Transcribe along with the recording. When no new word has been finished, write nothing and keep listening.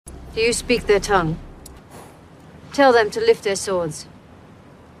Do you speak their tongue? Tell them to lift their swords.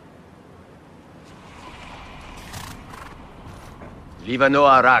 Livano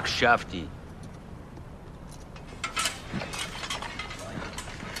arak shafti.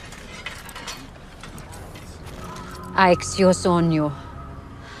 Aixio sonio.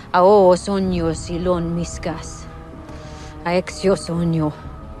 Ao sonio silon miskas. Aixio sonio.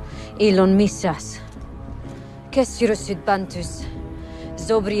 Ilon misas. Kesirusud bantus.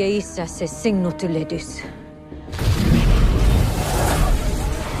 Zobria isas e signotuledus.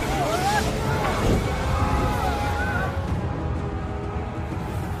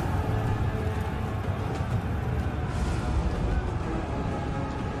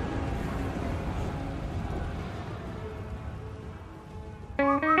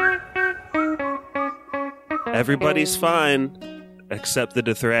 Everybody's fine, except the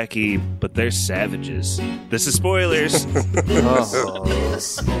Dothraki, but they're savages. This is Spoilers.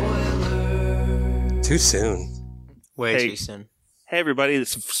 Too soon. Way too soon. Hey, everybody,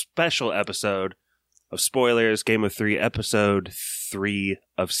 this is a special episode of Spoilers, Game of 3, Episode 3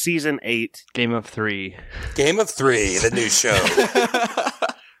 of Season 8. Game of 3. Game of 3, the new show.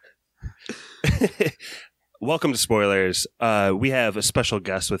 Welcome to Spoilers. We have a special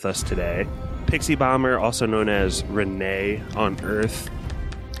guest with us today. Pixie Bomber, also known as Renee on Earth.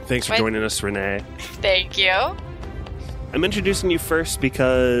 Thanks for joining us, Renee. Thank you. I'm introducing you first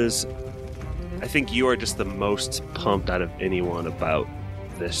because I think you are just the most pumped out of anyone about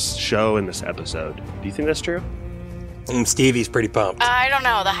this show and this episode. Do you think that's true? Stevie's pretty pumped. I don't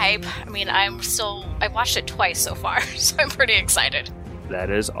know, the hype. I mean, I've watched it twice so far, so I'm pretty excited. That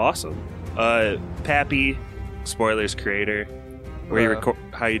is awesome. Pappy, Spoilers creator,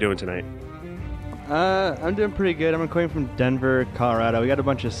 how are you doing tonight? I'm doing pretty good. I'm recording from Denver, Colorado. We got a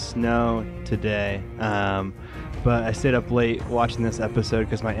bunch of snow today, but I stayed up late watching this episode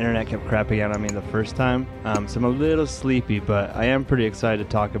because my internet kept crapping out on me the first time. So I'm a little sleepy, but I am pretty excited to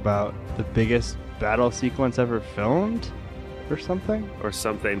talk about the biggest battle sequence ever filmed, or something.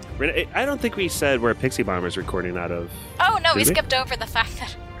 Renee, I don't think we said where Pixie Bomber's recording out of. Oh, no, we skipped over the fact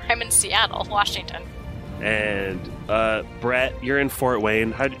that I'm in Seattle, Washington. And Brett, you're in Fort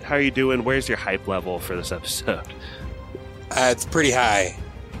Wayne. How are you doing? Where's your hype level for this episode? It's pretty high.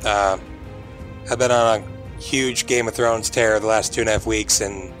 I've been on a huge Game of Thrones tear the last 2.5 weeks,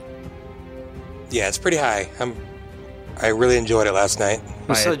 and yeah, it's pretty high. I really enjoyed it last night.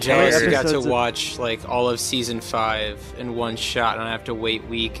 I'm so jealous you got to watch like all of season 5 in one shot, and I have to wait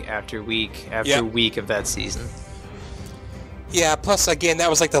week after week after week of that season. Yeah, plus again, that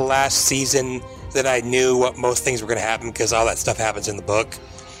was like the last season that I knew what most things were going to happen because all that stuff happens in the book.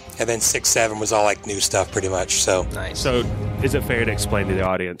 And then 6, 7 was all like new stuff pretty much. So nice. So is it fair to explain to the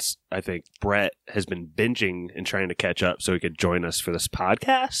audience, I think Brett has been binging and trying to catch up so he could join us for this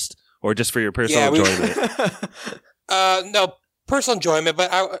podcast? Or just for your personal enjoyment? No, personal enjoyment,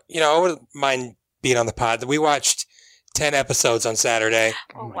 but I wouldn't mind being on the pod. We watched 10 episodes on Saturday.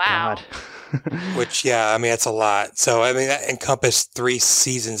 Oh wow. God. Which, yeah, I mean, that's a lot. So, I mean, that encompassed 3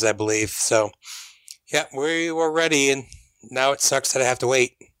 seasons, I believe. So, yeah, we were ready, and now it sucks that I have to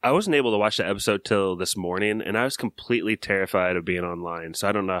wait. I wasn't able to watch the episode till this morning, and I was completely terrified of being online, so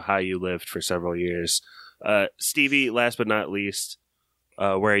I don't know how you lived for several years. Stevie, last but not least,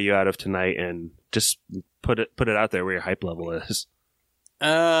 where are you out of tonight? And just put it out there where your hype level is.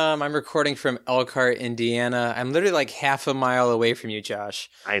 I'm recording from Elkhart, Indiana. I'm literally like half a mile away from you,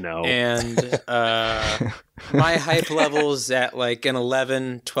 Josh. I know. And my hype level's at like an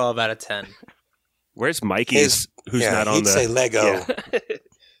 11, 12 out of 10. Where's Mikey's? Who's not on he'd say Lego. Yeah.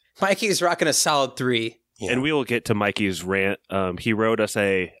 Mikey's rocking a solid 3. Yeah. And we will get to Mikey's rant. He wrote us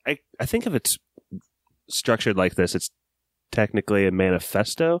I think if it's structured like this, it's technically a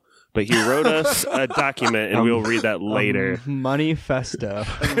manifesto. But he wrote us a document, and we'll read that later. Manifesto.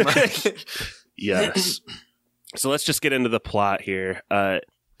 Yes. So let's just get into the plot here.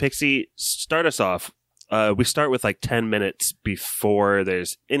 Pixie, start us off. We start with like 10 minutes before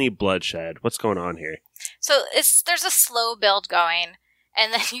there's any bloodshed. What's going on here? So there's a slow build going,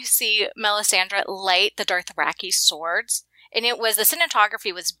 and then you see Melisandre light the Dothraki swords, and the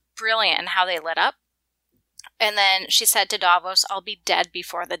cinematography was brilliant in how they lit up. And then she said to Davos, "I'll be dead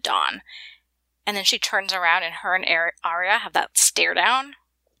before the dawn." And then she turns around and her and Arya have that stare down.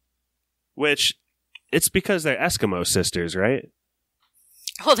 Which, it's because they're Eskimo sisters, right?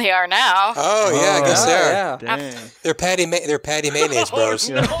 Well, they are now. Oh, yeah, I guess they are. Yeah. Dang. They're Patty Mayonnaise bros.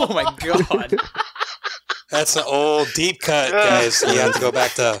 Oh my god. That's an old deep cut, guys. You have to go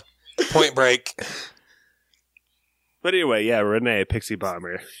back to Point Break. But anyway, yeah, Renee, Pixie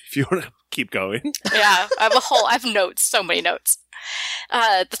Bomber, if you want to keep going. Yeah, I have notes, so many notes.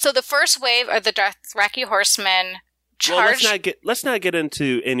 So the first wave are the Dothraki horsemen Well, charged. let's not get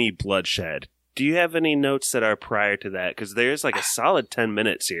into any bloodshed. Do you have any notes that are prior to that? Because there's like a solid 10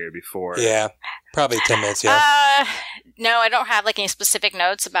 minutes here before. Yeah, probably 10 minutes, yeah. No, I don't have like any specific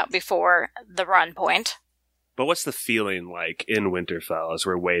notes about before the run point. But what's the feeling like in Winterfell as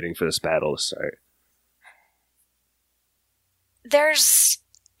we're waiting for this battle to start?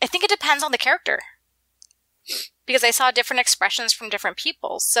 I think it depends on the character. Because I saw different expressions from different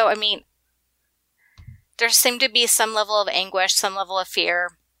people. So, I mean, there seemed to be some level of anguish, some level of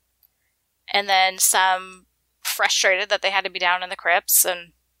fear, and then some frustrated that they had to be down in the crypts.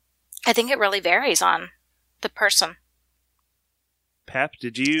 And I think it really varies on the person. Pap,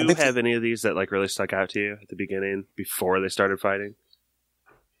 did you have any of these that like really stuck out to you at the beginning before they started fighting?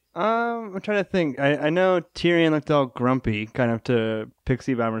 I'm trying to think. I know Tyrion looked all grumpy, kind of to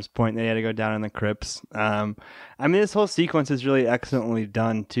Pixie Bomber's point. They had to go down in the crypts. I mean, this whole sequence is really excellently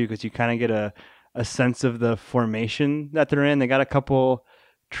done, too, because you kind of get a sense of the formation that they're in. They got a couple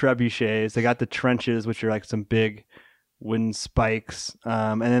trebuchets. They got the trenches, which are like some big wooden spikes.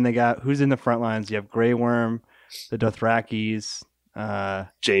 And then they got, who's in the front lines? You have Grey Worm, the Dothrakis,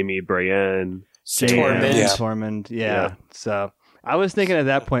 Jaime, Brienne, Tormund. Yeah. So I was thinking at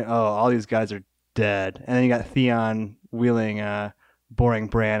that point, all these guys are dead. And then you got Theon wheeling boring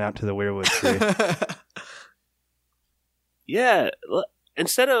Bran out to the weirwood tree. Yeah.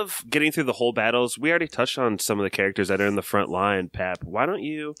 Instead of getting through the whole battles, we already touched on some of the characters that are in the front line, Pap. Why don't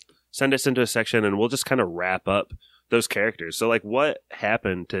you send us into a section and we'll just kind of wrap up those characters? So, like, what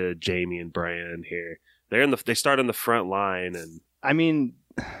happened to Jaime and Bran here? They start on the front line, and I mean,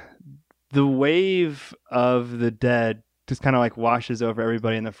 the wave of the dead just kind of like washes over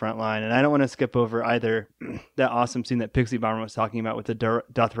everybody in the front line. And I don't want to skip over either that awesome scene that Pixie Bomber was talking about with the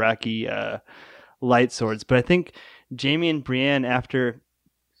Dothraki light swords. But I think Jaime and Brienne, after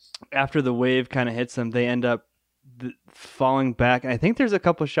the wave kind of hits them, they end up falling back. And I think there's a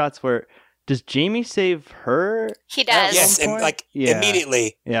couple shots where, does Jaime save her? He does. Yes, and like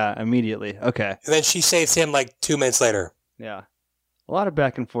immediately. Yeah, immediately. Okay. And then she saves him like 2 minutes later. Yeah. A lot of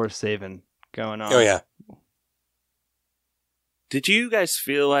back and forth saving going on. Oh, yeah. Did you guys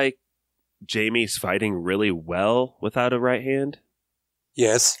feel like Jaime's fighting really well without a right hand?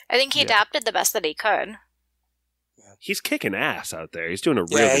 Yes. I think he adapted the best that he could. He's kicking ass out there. He's doing a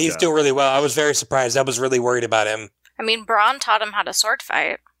really Yeah, good he's job. doing really well. I was very surprised. I was really worried about him. I mean, Bronn taught him how to sword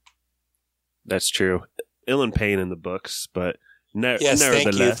fight. That's true. Ill and pain in the books, but Yes, nevertheless.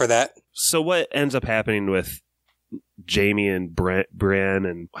 thank you for that. So what ends up happening with Jaime and Bran,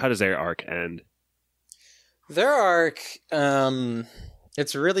 and how does their arc end? Their arc,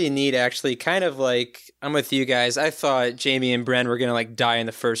 it's really neat, actually. Kind of like, I'm with you guys. I thought Jaime and Bran were going to, like, die in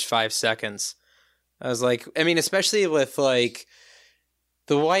the first 5 seconds. I was like, I mean, especially with, like,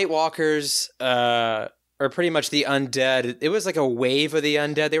 the White Walkers, or pretty much the undead. It was like a wave of the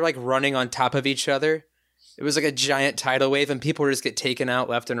undead. They were, like, running on top of each other. It was like a giant tidal wave, and people would just get taken out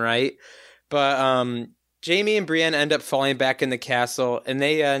left and right. But Jaime and Brienne end up falling back in the castle, and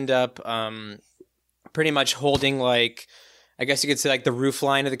they end up pretty much holding, like, I guess you could say, like, the roof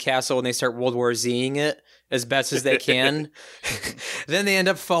line of the castle, and they start World War Z-ing it as best as they can. Then they end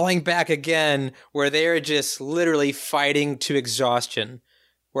up falling back again, where they are just literally fighting to exhaustion,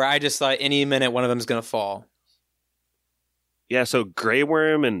 where I just thought any minute one of them is going to fall. Yeah, so Grey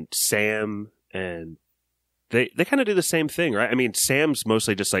Worm and Sam, and they kind of do the same thing, right? I mean, Sam's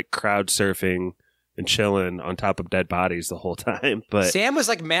mostly just like crowd surfing and chilling on top of dead bodies the whole time. But Sam was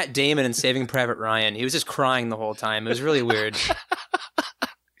like Matt Damon in Saving Private Ryan. He was just crying the whole time. It was really weird.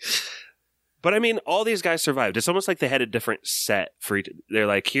 But I mean, all these guys survived. It's almost like they had a different set for each. They're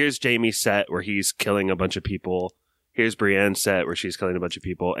like, here's Jaime's set where he's killing a bunch of people. Here's Brienne's set where she's killing a bunch of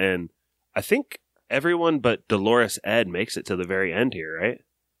people. And I think everyone but Dolorous Ed makes it to the very end here, right?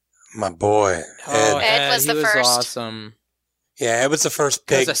 My boy. Oh, Ed was the first. Awesome. Yeah, it was the first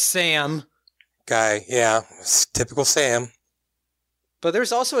Because big of Sam. guy. Yeah, it's typical Sam. But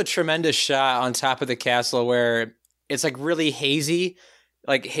there's also a tremendous shot on top of the castle where it's like really hazy,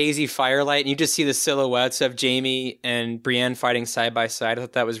 like hazy firelight, and you just see the silhouettes of Jaime and Brienne fighting side by side. I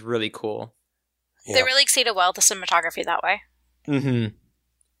thought that was really cool. Yeah. They really exceeded well the cinematography that way. Mm-hmm.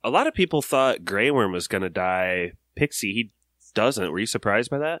 A lot of people thought Grey Worm was going to die. Pixie, he doesn't. Were you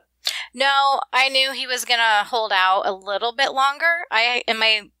surprised by that? No, I knew he was going to hold out a little bit longer. In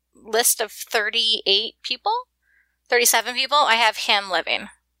my list of 38 people, 37 people, I have him living.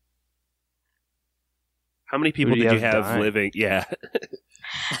 How many people Who do did you you have have dying? living? Yeah.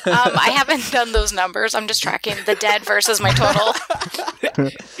 I haven't done those numbers. I'm just tracking the dead versus my total.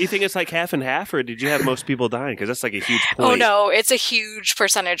 You think it's like half and half, or did you have most people dying? Because that's like a huge point. Oh no, it's a huge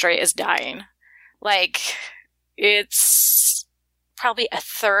percentage rate is dying. Like, it's probably a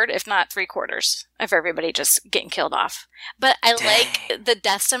third, if not 3/4, of everybody just getting killed off. But I like the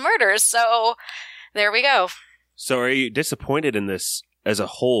deaths and murders, so there we go. So are you disappointed in this as a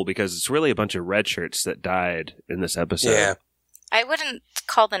whole? Because it's really a bunch of red shirts that died in this episode. Yeah. I wouldn't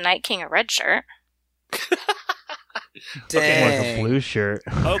call the Night King a red shirt. Dang. Like a blue shirt.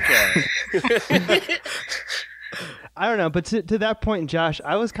 Okay. I don't know, but to that point, Josh,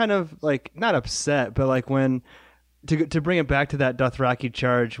 I was kind of like not upset, but like when to bring it back to that Dothraki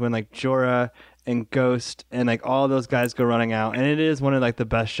charge when like Jorah and Ghost and like all those guys go running out, and it is one of like the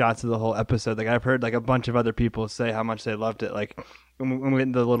best shots of the whole episode. Like I've heard like a bunch of other people say how much they loved it. Like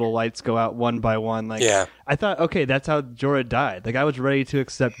when the little lights go out one by one, like I thought, okay, that's how Jorah died. Like I was ready to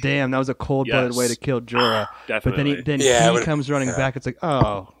accept, damn, that was a cold-blooded way to kill Jorah. Definitely. But then he comes running back. It's like,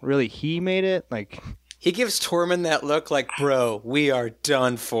 oh, really? He made it? Like. He gives Tormund that look like, bro, we are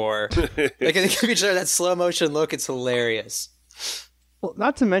done for. Like, they give each other that slow motion look. It's hilarious. Well,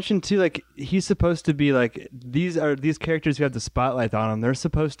 not to mention, too, like, he's supposed to be, like, these characters who have the spotlight on them, they're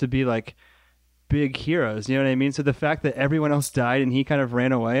supposed to be, like, big heroes. You know what I mean? So the fact that everyone else died and he kind of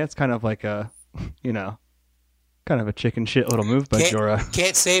ran away, it's kind of like a, you know, kind of a chicken shit little move by Jorah.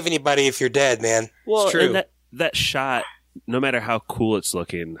 Can't save anybody if you're dead, man. Well, it's true. And that shot, no matter how cool it's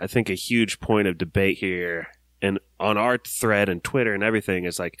looking, I think a huge point of debate here and on our thread and Twitter and everything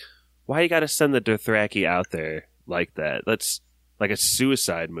is like, why you got to send the Dothraki out there like that? That's like a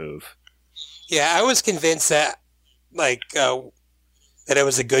suicide move. Yeah, I was convinced that like that it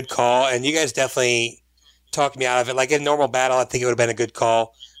was a good call, and you guys definitely talked me out of it. Like in normal battle, I think it would have been a good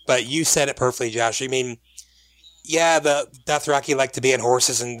call, but you said it perfectly, Josh. I mean, yeah, the Dothraki like to be on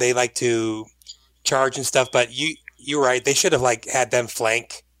horses and they like to charge and stuff, but you're right. They should have like had them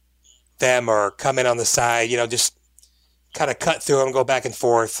flank them or come in on the side, you know, just kind of cut through them, go back and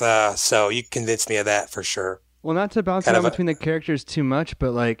forth. So you convinced me of that for sure. Well, not to bounce around between the characters too much,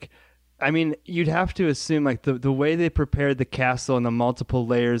 but like, I mean, you'd have to assume like the way they prepared the castle and the multiple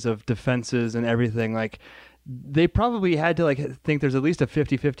layers of defenses and everything, like they probably had to like think there's at least a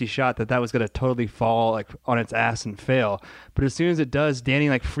 50-50 shot that was going to totally fall like on its ass and fail. But as soon as it does, Dany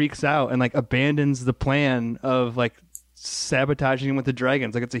like freaks out and like abandons the plan of like sabotaging him with the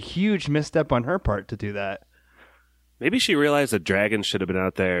dragons. Like it's a huge misstep on her part to do that. Maybe she realized the dragons should have been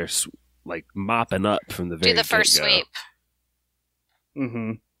out there like mopping up from the very Do the first get-go. sweep.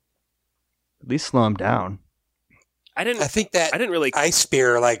 Mm-hmm. At least slow him down. I think that I didn't really ice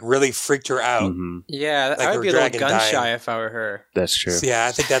spear like really freaked her out. Mm-hmm. Yeah, Like I her would be a little dragon gun shy dying. if I were her. That's true. So, yeah,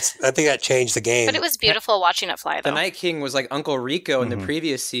 I think that changed the game. But it was beautiful watching it fly, though. The Night King was like Uncle Rico in the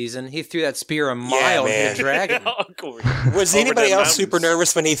previous season. He threw that spear a mile and hit man. a dragon. Was Over anybody the else super mountains.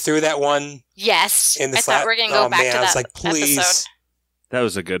 nervous when he threw that one Yes. in the I thought we were going to go back to I was that like, please. episode. That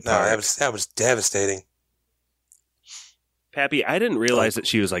was a good No, part. that was devastating. Pappy, I didn't realize that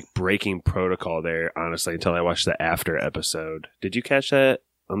she was like breaking protocol there, honestly, until I watched the after episode. Did you catch that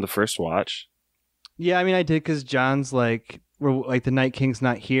on the first watch? Yeah, I mean, I did because John's like, we're like the Night King's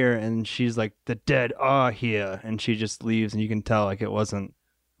not here, and she's like, the dead are here, and she just leaves, and you can tell like it wasn't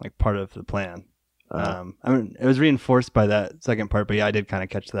like part of the plan. I mean, it was reinforced by that second part, but yeah, I did kind of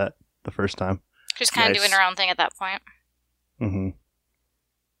catch that the first time. She's kind of Nice. doing her own thing at that point. Mm-hmm.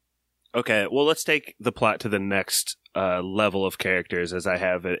 Okay, well, let's take the plot to the next level of characters as I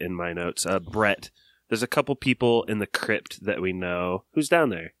have it in my notes. Brett, there's a couple people in the crypt that we know. Who's down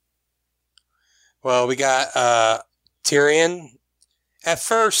there? Well, we got Tyrion. At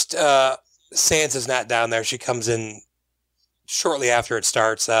first, Sansa's not down there. She comes in shortly after it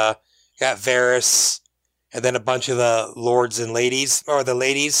starts. Got Varys, and then a bunch of the lords and ladies, or the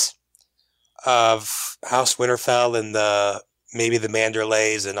ladies of House Winterfell, and maybe the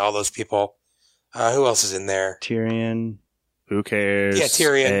Manderleys and all those people. Who else is in there? Tyrion. Who cares? Yeah,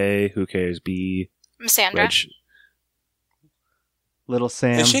 Tyrion. A, who cares? B. Sandra. Reg. Little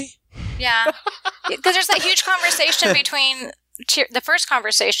Sam. Is she? Yeah. Because there's that huge conversation between the first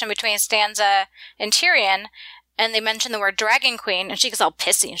conversation between Stanza and Tyrion, and they mention the word Dragon Queen, and she gets all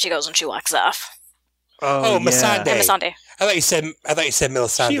pissy, and she goes and she walks off. Oh, yeah. Missandei. And Missandei. I thought you said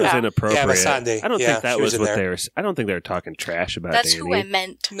Melisandre. She was inappropriate. Yeah, Missandei. I don't Yeah, think that she was was in what there. they were. I don't think they were talking trash about. That's Dany. who I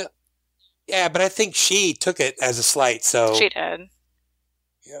meant. Yeah, but I think she took it as a slight. So She did.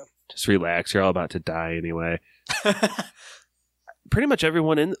 Just relax. You're all about to die anyway. Pretty much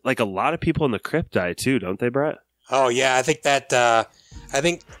everyone in, like a lot of people in the crypt die too, don't they, Brett? Oh yeah, I think that.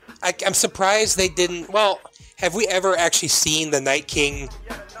 I'm surprised they didn't. Well, have we ever actually seen the Night King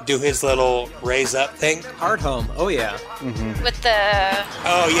do his little raise up thing? Hard home. Oh, yeah. With the...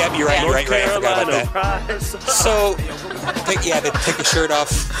 Oh, yeah, you're right, you're right. I forgot about that. Prize. So, they take the shirt off,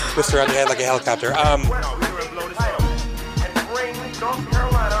 twist around the head like a helicopter.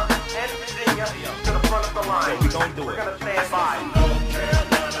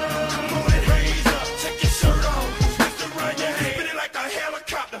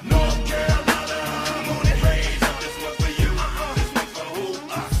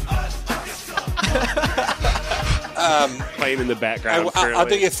 Playing in the background. I'll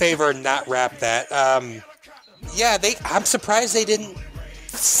do you a favor and not wrap that. Yeah, I'm surprised they didn't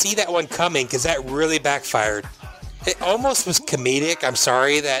see that one coming because that really backfired. It almost was comedic. I'm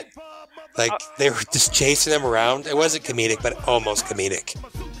sorry that they were just chasing them around. It wasn't comedic, but almost comedic.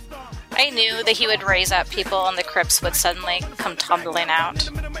 I knew that he would raise up people and the crypts would suddenly come tumbling out.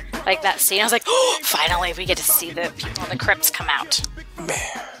 Like that scene. I was like, oh, finally we get to see the people in the crypts come out. Man,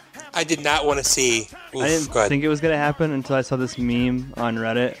 I did not want to see... Oof, I didn't think it was going to happen until I saw this meme on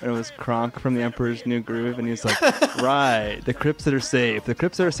Reddit, and it was Kronk from The Emperor's New Groove, and he's like, right, the crypts that are safe. The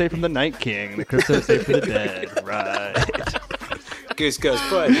crypts that are safe from the Night King. The crypts that are safe from the dead. Right. Goose goes,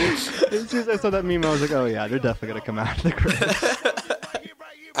 but... As soon as I saw that meme, I was like, oh yeah, they're definitely going to come out of the crypts.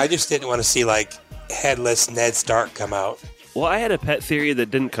 I just didn't want to see, headless Ned Stark come out. Well, I had a pet theory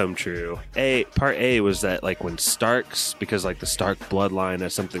that didn't come true. Part A was that, when Starks, because, the Stark bloodline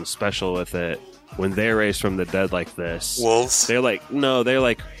has something special with it, when they're raised from the dead like this... Wolves? They're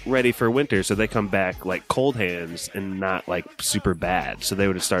they're, ready for winter, so they come back, cold hands and not, super bad. So they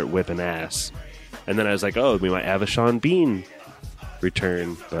would start whipping ass. And then I was like, oh, we might have a Sean Bean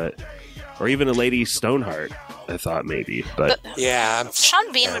return, or even a Lady Stoneheart, I thought maybe, but... Yeah.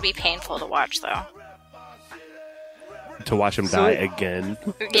 Sean Bean would be painful to watch, though. To watch him die again.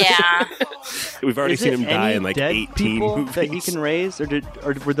 Yeah. We've already seen him die in dead 18 people movies. that he can raise,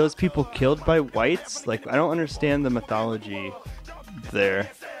 or were those people killed by whites? I don't understand the mythology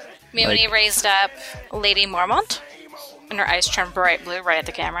there. I mean, when he raised up Lady Mormont and her eyes turned bright blue right at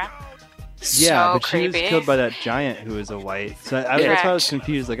the camera. Yeah, but creepy. she was killed by that giant who was a white. So that's why I was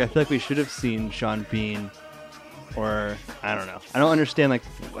confused. I feel like we should have seen Sean Bean, or I don't know. I don't understand. It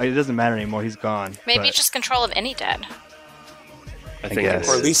doesn't matter anymore. He's gone. Maybe just control of any dead. I think guess.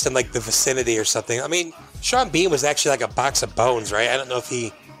 Or at least in the vicinity or something. I mean, Sean Bean was actually a box of bones, right? I don't know if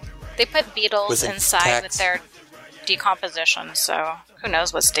he... They put beetles Was it inside tax? with their decomposition, so who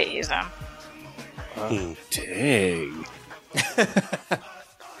knows what state he's in. Dang.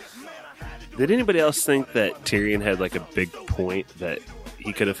 Did anybody else think that Tyrion had a big point that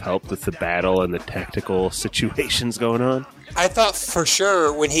he could have helped with the battle and the tactical situations going on? I thought for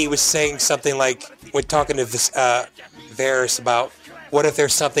sure when he was saying something when talking to Varys about what if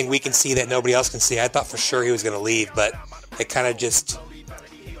there's something we can see that nobody else can see, I thought for sure he was going to leave, but it kind of just...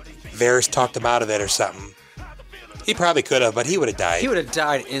 Varys talked him out of it or something. He probably could have, but he would have died. He would have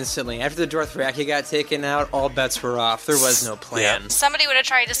died instantly. After the Dothraki got taken out, all bets were off. There was no plan. Yeah. Somebody would have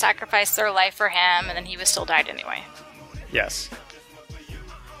tried to sacrifice their life for him, and then he would still died anyway. Yes.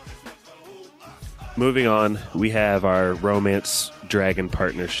 Moving on, we have our romance dragon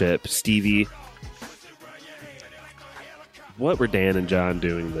partnership. Stevie, what were Dan and John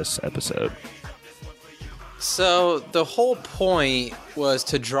doing this episode? So the whole point was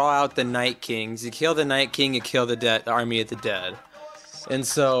to draw out the Night Kings. You kill the Night King, you kill the army of the dead. And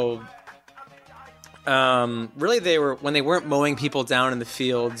so, really, when they weren't mowing people down in the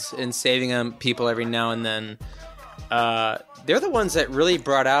fields and saving people every now and then, they're the ones that really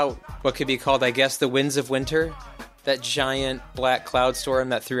brought out what could be called, I guess, the Winds of Winter. That giant black cloud storm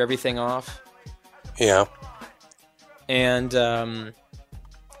that threw everything off. Yeah. And,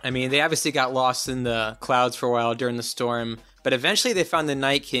 they obviously got lost in the clouds for a while during the storm, but eventually they found the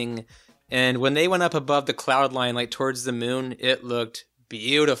Night King, and when they went up above the cloud line, towards the moon, it looked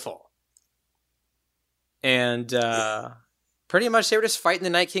beautiful. And, pretty much they were just fighting the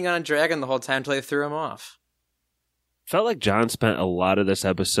Night King on a dragon the whole time until they threw him off. Felt like John spent a lot of this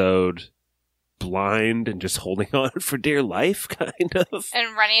episode blind and just holding on for dear life, kind of.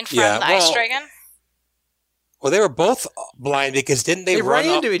 And running from the ice dragon? Well, they were both blind because didn't they run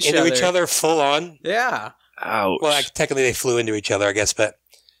into each other full on? Yeah. Ouch. Well, technically they flew into each other, I guess, but...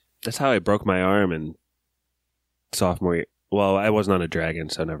 That's how I broke my arm in sophomore year. Well, I wasn't on a dragon,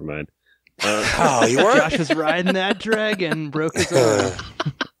 so never mind. Oh, you weren't? Josh was riding that dragon, broke his arm.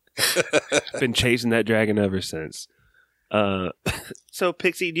 Been chasing that dragon ever since. So,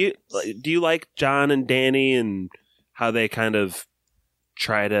 Pixie, do you like John and Danny and how they kind of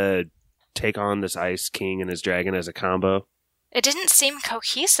try to take on this Ice King and his dragon as a combo? it didn't seem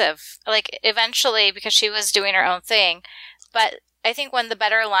cohesive. Like, eventually, because she was doing her own thing. But I think one of the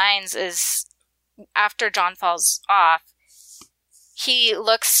better lines is after John falls off, he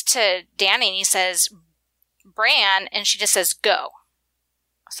looks to Danny and he says, Bran, and she just says, go.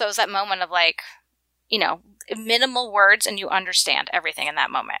 So it was that moment of like, you know, minimal words and you understand everything in that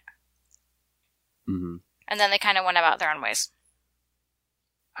moment. Mm-hmm. And then they kind of went about their own ways.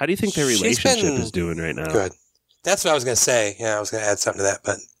 How do you think their She's relationship been is doing right now? Good. That's what I was going to say. Yeah, I was going to add something to that,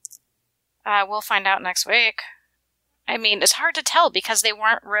 but We'll find out next week. I mean, it's hard to tell because they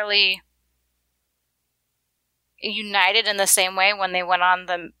weren't really united in the same way when they went on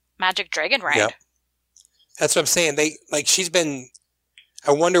the Magic Dragon ride. Yep. That's what I'm saying. She's been.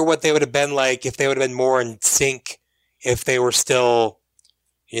 I wonder what they would have been like if they would have been more in sync if they were still,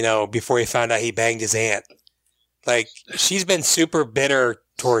 you know, before he found out he banged his aunt. Like, she's been super bitter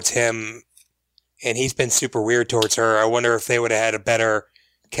towards him, and he's been super weird towards her. I wonder if they would have had a better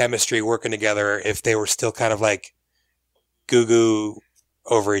chemistry working together if they were still kind of like goo-goo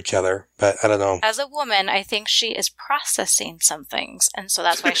over each other. But I don't know. As a woman, I think she is processing some things, and so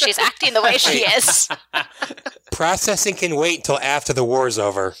that's why she's acting the way she is. Processing can wait until after the war's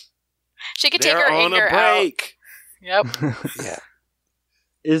over. She could take They're her on anger a break. out. Yep. Yeah.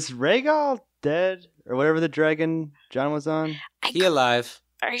 Is Rhaegal dead or whatever the dragon John was on? He alive.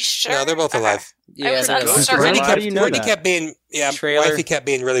 Are you sure? No, they're both alive. Yeah, was they're alive. uncertain. How do you know Brittany that? kept being, Trailer. wifey kept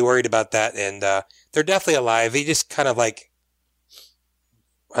being really worried about that, and they're definitely alive. He just kind of like,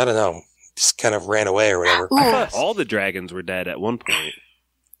 I don't know, just kind of ran away or whatever. Ooh, I thought all the dragons were dead at one point.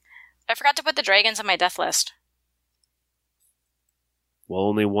 I forgot to put the dragons on my death list. Well,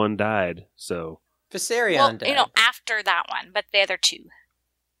 only one died, so Viserion Well, died. you know, after that one, but the other two.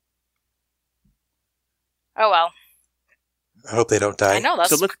 Oh well. I hope they don't die. I know, that's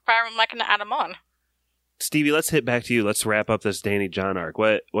So let's- why I'm not going to add them on. Stevie, let's hit back to you. Let's wrap up this Danny John arc.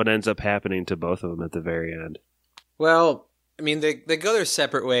 What ends up happening to both of them at the very end? Well, I mean, they go their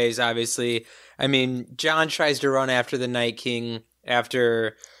separate ways, obviously. I mean, John tries to run after the Night King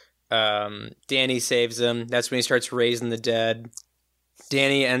after Danny saves him. That's when he starts raising the dead.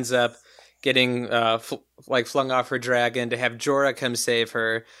 Danny ends up getting flung off her dragon to have Jorah come save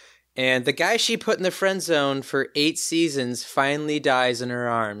her. And the guy she put in the friend zone for 8 seasons finally dies in her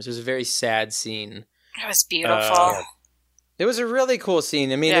arms. It was a very sad scene. It was beautiful. It was a really cool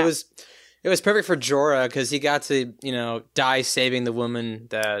scene. I mean, Yeah. it was perfect for Jorah because he got to, you know, die saving the woman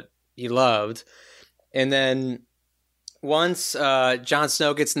that he loved. And then once Jon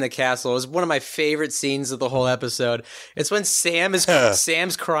Snow gets in the castle, it was one of my favorite scenes of the whole episode. It's when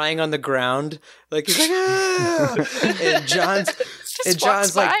Sam's crying on the ground, like he's like, ah! and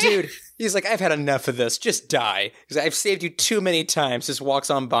John's like, dude, he's like, I've had enough of this. Just die. He's like, I've saved you too many times. Just walks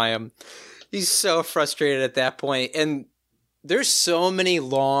on by him. He's so frustrated at that point. And there's so many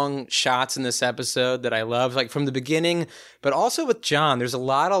long shots in this episode that I love, like from the beginning, but also with John. There's a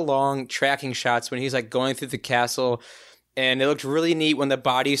lot of long tracking shots when he's like going through the castle, and it looked really neat when the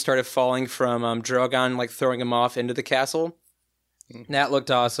bodies started falling from Drogon, like throwing him off into the castle. That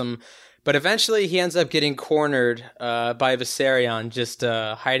looked awesome. But eventually he ends up getting cornered by Viserion, just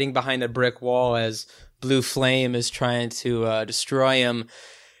hiding behind a brick wall as Blue Flame is trying to destroy him.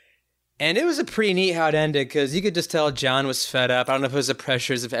 And it was a pretty neat how it ended, because you could just tell John was fed up. I don't know if it was the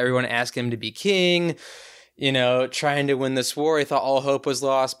pressures of everyone asking him to be king, you know, trying to win this war. He thought all hope was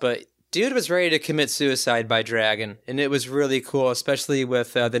lost, but dude was ready to commit suicide by dragon. And it was really cool, especially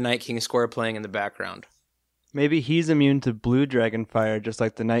with the Night King score playing in the background. Maybe he's immune to blue dragon fire, just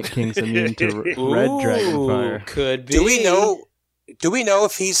like the Night King's immune to red dragon fire. Could be. Do we know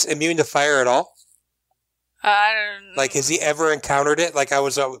if he's immune to fire at all? Like, has he ever encountered it? Like, I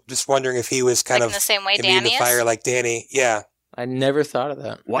was just wondering if he was kind like of in the same way immune Danny to is? fire like Danny. Yeah. I never thought of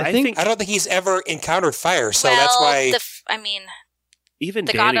that. Well, I think- I don't think he's ever encountered fire, so well, that's why... even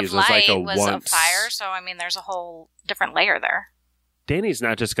the god Danny's of was light like a was once. of fire, so I mean, there's a whole different layer there. Danny's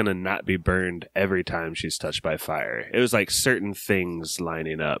not just going to not be burned every time she's touched by fire. It was like certain things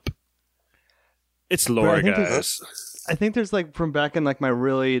lining up. It's lore, I think guys. I think there's like from back in like my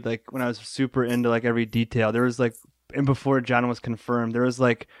really like when I was super into like every detail, there was like, and before John was confirmed, there was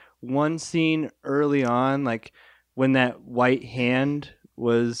like one scene early on, like when that white hand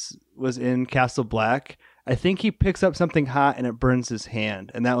was in Castle Black. I think he picks up something hot and it burns his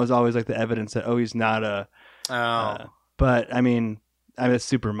hand, and that was always like the evidence that he's not a. But I mean, it's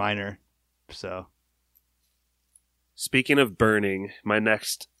super minor, so. Speaking of burning, my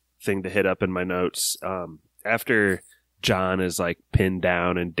next thing to hit up in my notes, after John is like pinned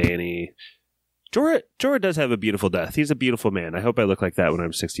down and Danny Jorah does have a beautiful death. He's a beautiful man. I hope I look like that when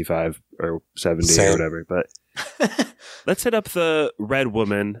I'm 65 or 70 Same. or whatever. But let's hit up the Red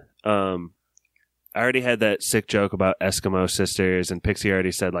Woman. I already had that sick joke about Eskimo sisters, and Pixie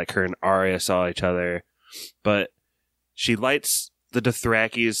already said like her and Arya saw each other. But she lights the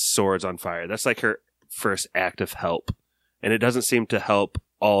Dothraki's swords on fire. That's like her first act of help, and it doesn't seem to help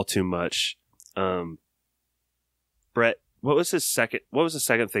all too much. Brett, what was the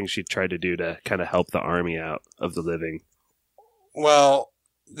second thing she tried to do to kind of help the army out of the living? Well,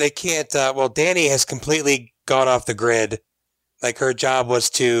 they can't. Dany has completely gone off the grid. Like her job was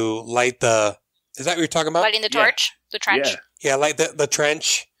to light the. Is that what you're talking about? Lighting the torch, the trench. Yeah, light the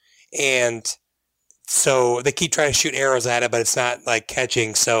trench, and so they keep trying to shoot arrows at it, but it's not like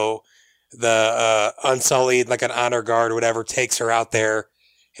catching. So the Unsullied, like an honor guard or whatever, takes her out there,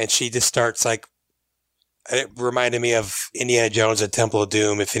 and she just starts like. It reminded me of Indiana Jones at Temple of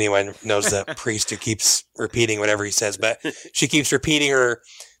Doom, if anyone knows the priest who keeps repeating whatever he says. But she keeps repeating her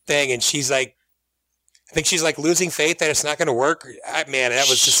thing, and she's like, I think she's like losing faith that it's not going to work. Man, that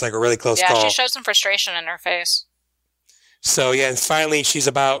was just like a really close call. Yeah, she showed some frustration in her face. So, yeah, and finally she's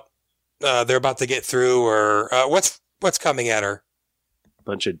they're about to get through, or what's coming at her? A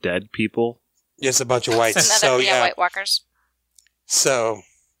bunch of dead people? Just a bunch of whites. White Walkers. So...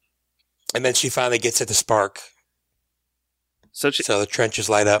 And then she finally gets it to spark. So the trenches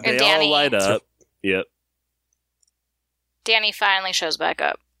light up. They all light up. Yep. Dany finally shows back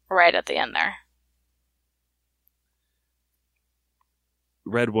up right at the end there.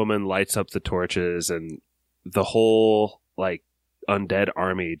 Red Woman lights up the torches, and the whole like undead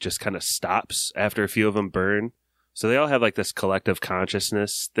army just kind of stops after a few of them burn. So they all have like this collective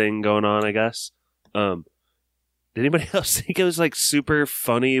consciousness thing going on, I guess. Did anybody else think it was like super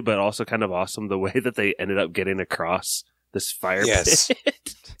funny, but also kind of awesome the way that they ended up getting across this fire pit?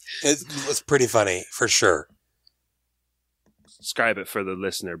 It was pretty funny for sure. Describe it for the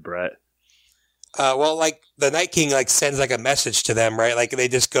listener, Brett. Like the Night King like sends like a message to them, right? Like they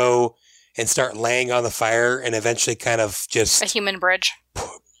just go and start laying on the fire, and eventually kind of just a human bridge.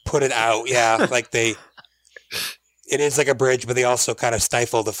 Put it out, yeah. Like it is like a bridge, but they also kind of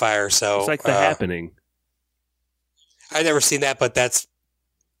stifle the fire. So it's like The Happening. I've never seen that, but that's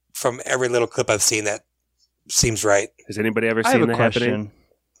from every little clip I've seen. That seems right. Has anybody ever seen The Happening?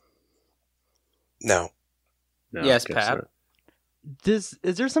 No. Yes, Pat. Is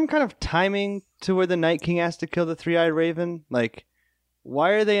there some kind of timing to where the Night King has to kill the three-eyed raven? Like,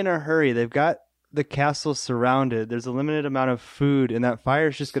 why are they in a hurry? They've got the castle surrounded. There's a limited amount of food, and that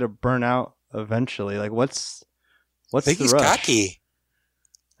fire's just going to burn out eventually. Like, what's I think the he's rush? cocky.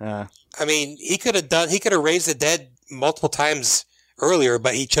 I mean, he could have raised the dead multiple times earlier,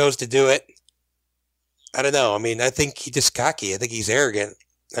 but he chose to do it. I don't know. I mean, I think he's just cocky. I think he's arrogant.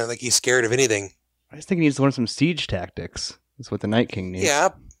 I don't think he's scared of anything. I just think he needs to learn some siege tactics. That's what the Night King needs. Yeah.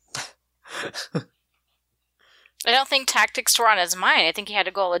 I don't think tactics were on his mind. I think he had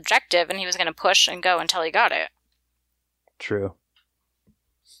a goal objective, and he was going to push and go until he got it. True.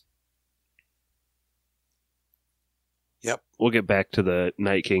 Yep. We'll get back to the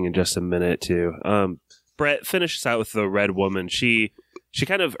Night King in just a minute, too. Brett finishes out with the Red Woman. She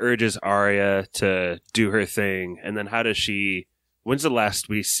kind of urges Arya to do her thing, and then what is the last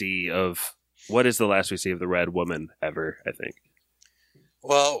we see of the Red Woman ever, I think?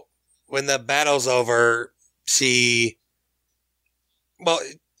 Well, when the battle's over, I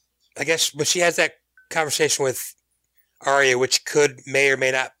guess, but she has that conversation with Arya, which may or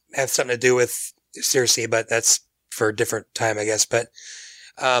may not have something to do with Cersei, but that's for a different time, I guess. But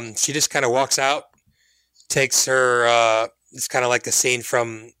she just kind of walks out, takes her, it's kind of like the scene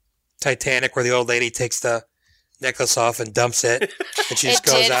from Titanic where the old lady takes the necklace off and dumps it, and she just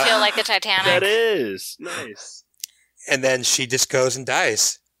goes out. It did feel like the Titanic. That is nice. And then she just goes and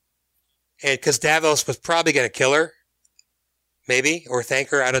dies. And because Davos was probably going to kill her, maybe, or thank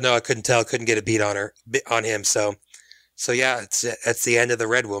her. I don't know. I couldn't tell. Couldn't get a beat on him. So yeah, that's the end of the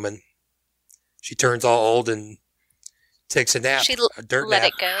Red Woman. She turns all old and takes a nap. A dirt let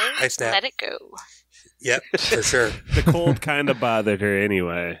nap. it go. Ice nap. Let it go. Yep, for sure. The cold kind of bothered her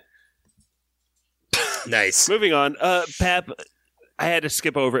anyway. Nice. Moving on. Pap, I had to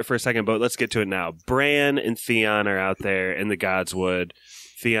skip over it for a second, but let's get to it now. Bran and Theon are out there in the Godswood.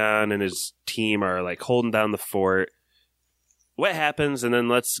 Theon and his team are like holding down the fort. What happens? And then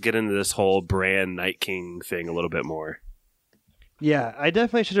let's get into this whole Bran Night King thing a little bit more. Yeah, I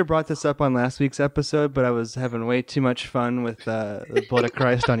definitely should have brought this up on last week's episode, but I was having way too much fun with the blood of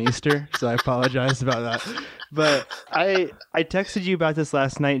Christ on Easter, so I apologize about that. But I texted you about this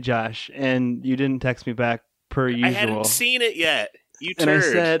last night, Josh, and you didn't text me back per usual. I hadn't seen it yet. You And I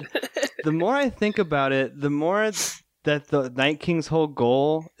turd. said, the more I think about it, the more that the Night King's whole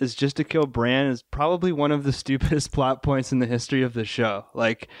goal is just to kill Bran is probably one of the stupidest plot points in the history of the show.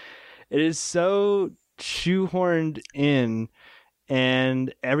 Like, it is so shoehorned in,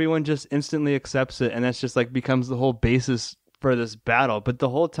 and everyone just instantly accepts it, and that's just like becomes the whole basis for this battle. But the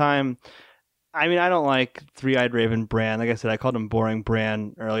whole time, I mean, I don't like Three-Eyed Raven Bran. Like I said, I called him Boring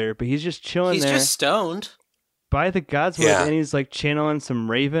Bran earlier, but he's just chilling He's there. just stoned. By the gods, Yeah. and he's like channeling some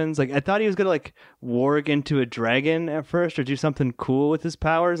ravens. Like I thought he was gonna like warg into a dragon at first, or do something cool with his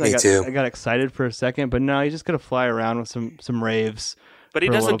powers. Me too. I got excited for a second, but no, he's just gonna fly around with some raves. But he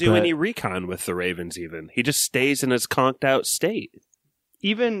for a doesn't little do bit. any recon with the Ravens even. He just stays in his conked out state.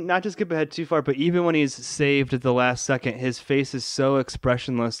 Even not to skip ahead too far, but even when he's saved at the last second, his face is so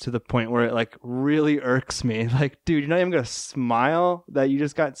expressionless to the point where it like really irks me. Like, dude, you're not even gonna smile that you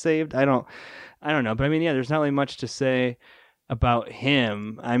just got saved. I don't know, but I mean, yeah, there's not really much to say about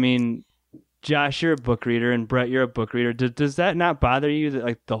him. I mean, Josh, you're a book reader, and Brett, you're a book reader. Does that not bother you that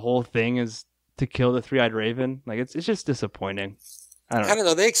like the whole thing is to kill the Three-Eyed Raven? Like, it's just disappointing. I don't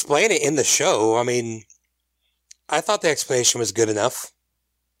know. They explain it in the show. I mean, I thought the explanation was good enough.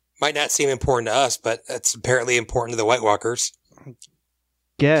 Might not seem important to us, but it's apparently important to the White Walkers.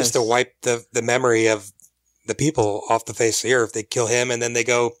 Guess Just to wipe the memory of the people off the face of the earth. They kill him, and then they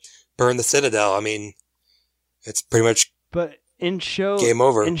go burn the Citadel. I mean, it's pretty much But in show game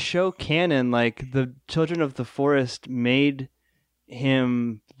over. In show canon, like the Children of the Forest made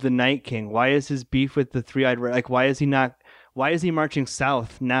him the Night King. Why is his beef with the Three-Eyed Raven? Like, why is he not? Why is he marching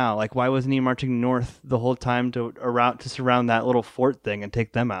south now? Like, why wasn't he marching north the whole time to surround that little fort thing and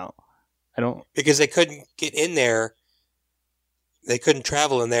take them out? I don't. Because they couldn't get in there. They couldn't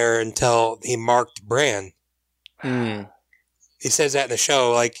travel in there until he marked Bran. He says that in the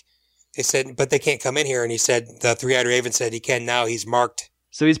show. Like, they said, but they can't come in here. And he said, the Three-Eyed Raven said he can now. He's marked.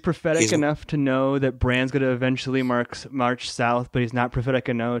 So he's prophetic enough to know that Bran's going to eventually march south, but he's not prophetic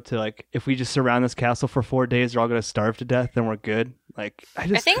enough to, like, if we just surround this castle for 4 days, they're all going to starve to death, then we're good. Like, I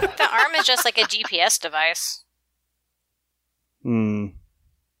think the arm is just like a GPS device. Hmm.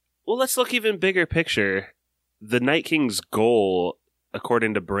 Well, let's look even bigger picture. The Night King's goal,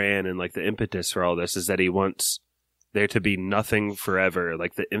 according to Bran, and like the impetus for all this, is that he wants there to be nothing forever,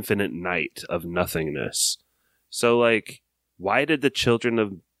 like the infinite night of nothingness. So, like, why did the children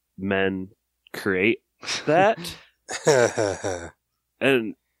of men create that?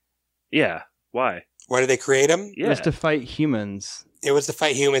 And yeah, why? Why did they create him? It was to fight humans. It was to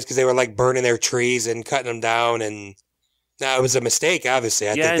fight humans because they were like burning their trees and cutting them down. And now it was a mistake, obviously.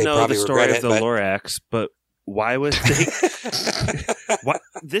 I think they know probably the story regret of the it. Lorax, but why was they... Why,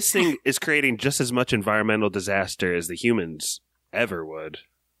 this thing is creating just as much environmental disaster as the humans ever would.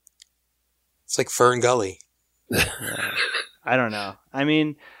 It's like Fern Gully. I don't know. I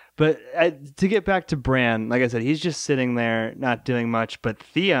mean, but to get back to Bran, like I said, he's just sitting there, not doing much. But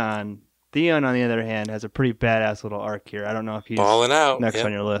Theon, on the other hand, has a pretty badass little arc here. I don't know if he's balling out next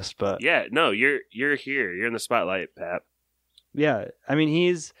on your list, but yeah, no, you're here. You're in the spotlight, Pat. Yeah, I mean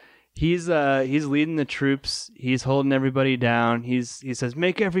he's leading the troops. He's holding everybody down. He says,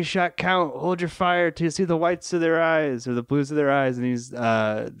 "Make every shot count. Hold your fire to see the whites of their eyes or the blues of their eyes." And he's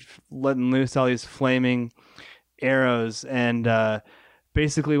letting loose all these flaming arrows. And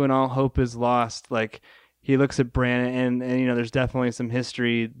basically, when all hope is lost, like he looks at Bran, and you know, there's definitely some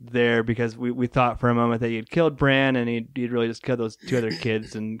history there because we thought for a moment that he'd killed Bran and he'd really just killed those two other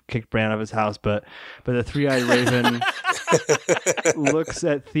kids and kicked Bran out of his house. But the Three-Eyed Raven looks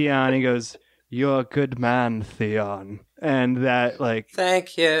at Theon and he goes, "You're a good man, Theon." And that, like,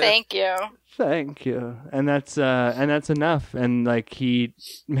 Thank you. Thank you. And that's enough. And like he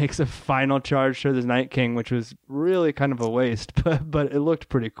makes a final charge to the Night King, which was really kind of a waste, but it looked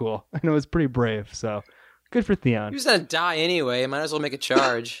pretty cool and it was pretty brave. So good for Theon. He was gonna die anyway. Might as well make a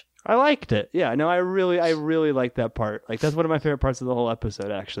charge. I liked it. Yeah, no, I really liked that part. Like that's one of my favorite parts of the whole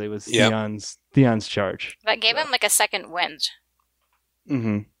episode. Actually, was Theon's charge. That gave him like a second wind.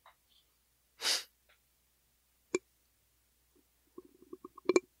 Mm-hmm.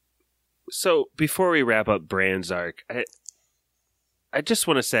 So before we wrap up Bran's arc, I just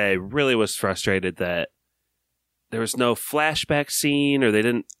want to say I really was frustrated that there was no flashback scene, or they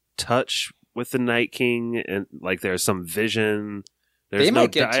didn't touch with the Night King, and like there's some vision. There's no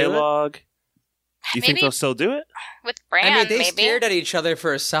dialogue. Do you think they'll still do it? With Bran, I mean, they maybe. stared at each other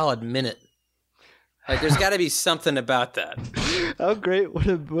for a solid minute. Like, there's got to be something about that. How great would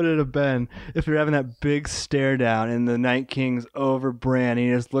it have been if you're having that big stare down and the Night King's over Bran and he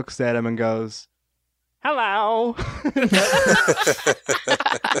just looks at him and goes, "Hello." That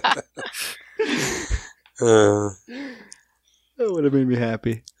would have made me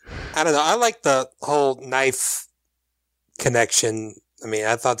happy. I don't know. I like the whole knife connection. I mean,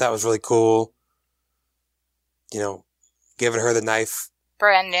 I thought that was really cool. You know, giving her the knife,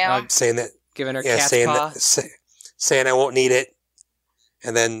 Brand new. saying that, Giving her yeah, cat's saying paw. that, saying I won't need it,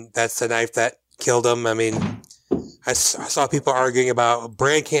 and then that's the knife that killed him. I mean, I saw people arguing about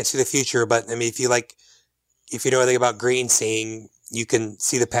Bran can't see the future, but I mean, if you know anything about green seeing, you can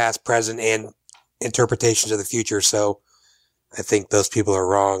see the past, present, and interpretations of the future. So I think those people are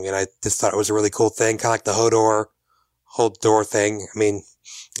wrong, and I just thought it was a really cool thing, kind of like the whole door thing. I mean,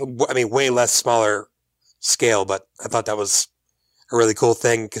 way less smaller scale, but I thought that was a really cool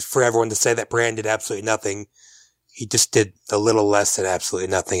thing, because for everyone to say that Bran did absolutely nothing, he just did a little less than absolutely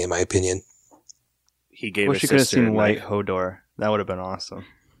nothing, in my opinion. He gave Wish his you could have sister seen a White knife. Hodor. That would have been awesome.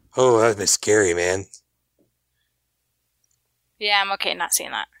 Oh, that would be scary, man. Yeah, I'm okay not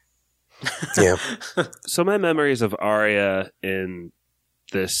seeing that. Yeah. So my memories of Arya in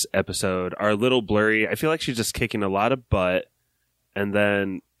this episode are a little blurry. I feel like she's just kicking a lot of butt, and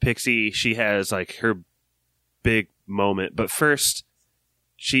then Pixie, she has like her big moment. But first,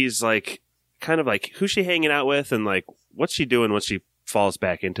 she's like kind of like, who's she hanging out with, and like what's she doing when she falls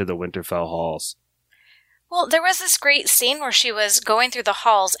back into the Winterfell halls? Well, there was this great scene where she was going through the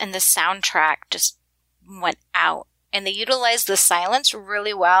halls and the soundtrack just went out. And they utilized the silence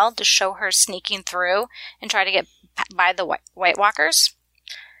really well to show her sneaking through and try to get by the White Walkers.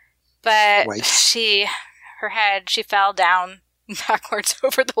 But she fell down backwards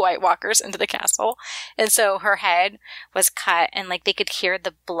over the White Walkers into the castle. And so her head was cut, and like they could hear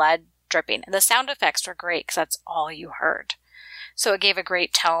the blood dripping. And the sound effects were great because that's all you heard. So it gave a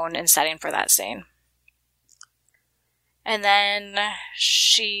great tone and setting for that scene. And then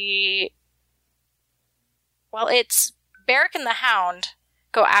it's Beric and the Hound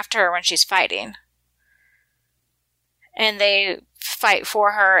go after her when she's fighting. And they fight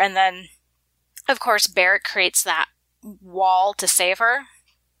for her, and then, of course, Beric creates that wall to save her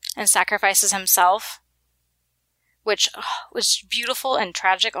and sacrifices himself, which was beautiful and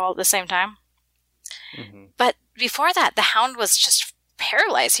tragic all at the same time. Mm-hmm. But before that, the Hound was just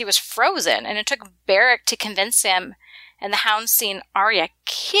paralyzed. He was frozen, and it took Beric to convince him and the Hound seen Arya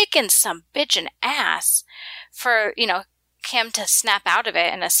kicking some bitchin' ass for, him to snap out of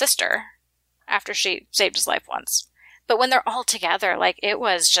it and assist her after she saved his life once. But when they're all together, like, it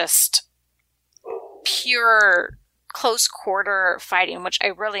was just pure close quarter fighting, which I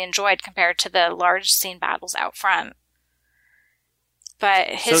really enjoyed compared to the large scene battles out front. But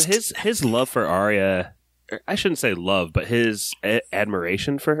his love for Arya, I shouldn't say love, but his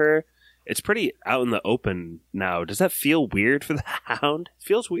admiration for her, it's pretty out in the open now. Does that feel weird for the Hound? It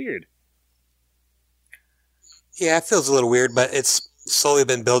feels weird. Yeah, it feels a little weird, but it's slowly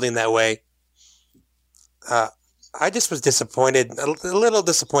been building that way. I just was disappointed, a little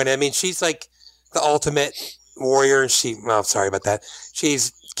disappointed. I mean, she's like the ultimate warrior, and sorry about that.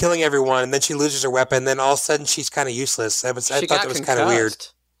 She's killing everyone, and then she loses her weapon, and then all of a sudden she's kind of useless. I thought that was kind of weird.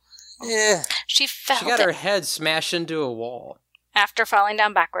 Yeah. She got her head smashed into a wall. After falling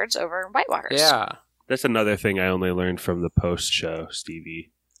down backwards over White Walkers. Yeah. That's another thing I only learned from the post-show,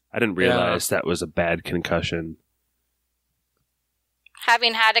 Stevie. I didn't realize that was a bad concussion.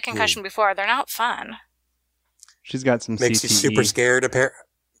 Having had a concussion before, they're not fun. She's got some Makes CTE. you super scared.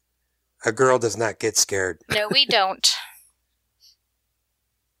 A girl does not get scared. No, we don't.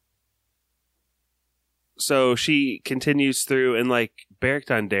 So she continues through, and like Beric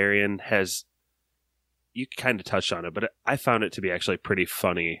Dondarrion has, you kind of touched on it, but I found it to be actually pretty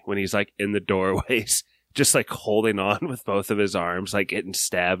funny when he's like in the doorways, just like holding on with both of his arms, like getting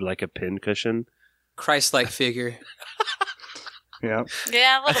stabbed like a pincushion. Christ-like figure. Yeah.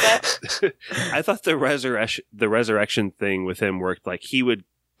 Yeah, a little bit. I thought the resurrection thing with him worked. Like he would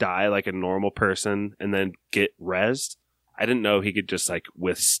die like a normal person and then get rezzed. I didn't know he could just like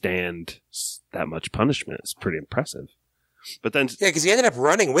withstand that much punishment. It's pretty impressive. But then, yeah, because he ended up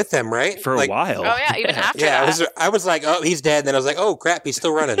running with them, right? For a while. Oh yeah, even after that. Yeah, I was like, oh, he's dead. And then I was like, oh crap, he's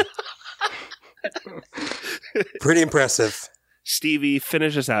still running. Pretty impressive. Stevie,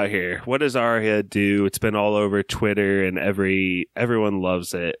 finish us out here. What does Arya do? It's been all over Twitter, and everyone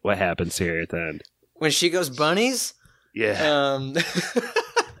loves it. What happens here at the end? When she goes bunnies? Yeah.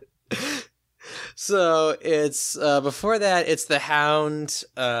 So it's before that, it's the Hound.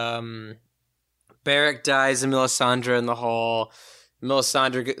 Beric dies and Melisandre in the hall.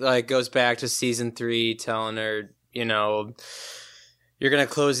 Melisandre goes back to season 3, telling her, you're gonna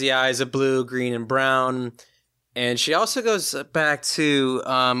close the eyes of blue, green, and brown. And she also goes back to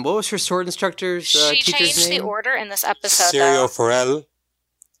what was her sword instructor's she teacher's changed name? the order in this episode. Syrio Forel.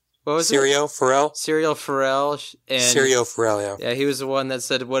 What was Syrio Pharrell? it? Syrio Pharrell. And Syrio Pharrell, yeah. Yeah, he was the one that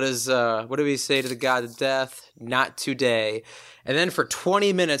said, what do we say to the god of death? Not today. And then for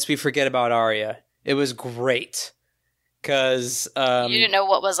 20 minutes, we forget about Arya. It was great. Because... you didn't know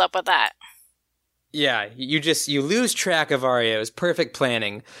what was up with that. Yeah, you lose track of Arya. It was perfect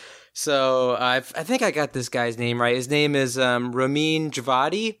planning. So I think I got this guy's name right. His name is Ramin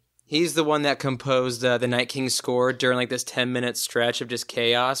Djawadi. He's the one that composed the Night King score during like this 10-minute stretch of just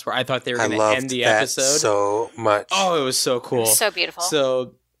chaos where I thought they were going to end the episode. So much. Oh, it was so cool. So beautiful.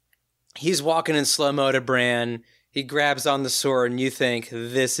 So he's walking in slow-mo to Bran. He grabs on the sword and you think,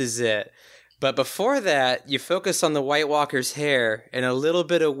 this is it. But before that, you focus on the White Walker's hair and a little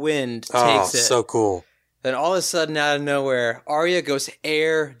bit of wind takes it. Oh, so cool. Then all of a sudden, out of nowhere, Arya goes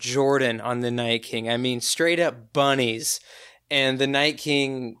Air Jordan on the Night King. I mean, straight up bunnies. And the Night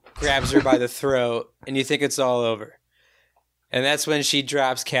King grabs her by the throat, and you think it's all over. And that's when she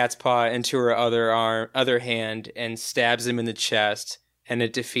drops Cat's Paw into her other hand, and stabs him in the chest, and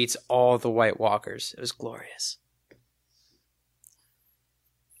it defeats all the White Walkers. It was glorious.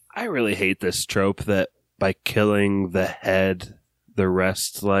 I really hate this trope that by killing the head, the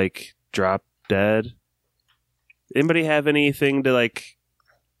rest like drop dead. Anybody have anything to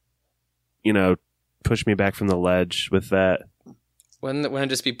push me back from the ledge with that? Wouldn't it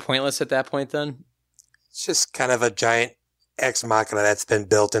just be pointless at that point then? It's just kind of a giant ex machina that's been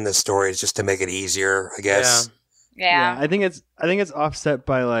built in the stories just to make it easier, I guess. Yeah. I think it's offset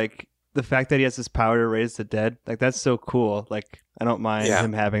by like the fact that he has this power to raise the dead. Like that's so cool. Like I don't mind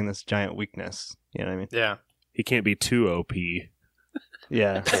him having this giant weakness. You know what I mean? Yeah. He can't be too OP.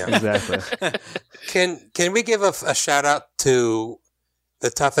 Yeah. Exactly. Can we give a shout out to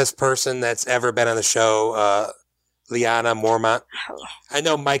the toughest person that's ever been on the show, Lyanna Mormont? I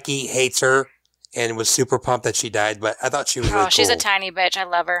know Mikey hates her and was super pumped that she died, but I thought she was really cool. She's a tiny bitch. I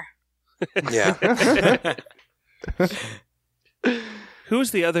love her. Yeah. Who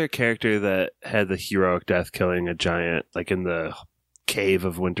was the other character that had the heroic death killing a giant, like in the cave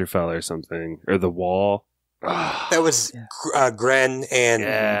of Winterfell or something? Or the wall? That was Gren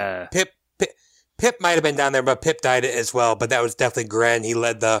and Pip. Pip might have been down there, but Pip died as well. But that was definitely Gren. He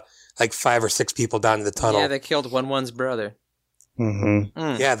led the 5 or 6 people down to the tunnel. Yeah, they killed One's brother.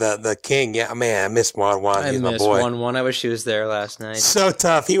 Mm-hmm. Yeah, the king. Yeah, man, I miss Wan. I He's my miss boy. Wan. I wish he was there last night. So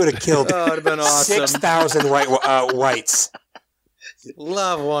tough. He would have killed Oh, it would have been awesome. 6,000 whites.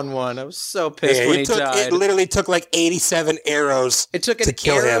 Love 1-1. I was so pissed when he died. It literally took 87 arrows. It took an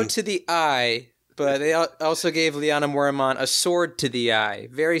arrow to the eye, but they also gave Lyanna Mormont a sword to the eye,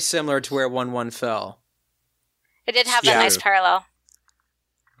 very similar to where 1-1 fell. It did have that nice parallel.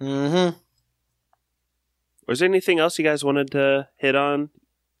 Mm-hmm. Was there anything else you guys wanted to hit on?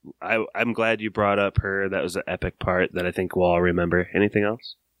 I'm glad you brought up her. That was an epic part that I think we'll all remember. Anything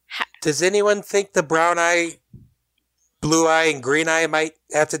else? Does anyone think the brown eye, blue eye, and green eye might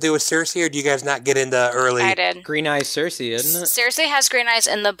have to do with Cersei, or do you guys not get into early? I did. Green eye Cersei, isn't it? Cersei has green eyes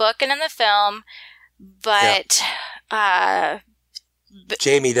in the book and in the film, but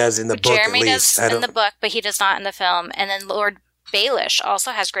Jaime does in the book. Jeremy at least. does in the book, but he does not in the film. And then Lord Baelish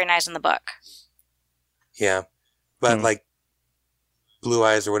also has green eyes in the book. Yeah, but blue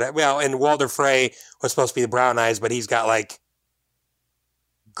eyes or whatever. Well, and Walder Frey was supposed to be the brown eyes, but he's got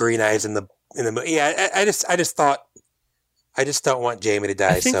green eyes in the. Yeah, I just thought I just don't want Jaime to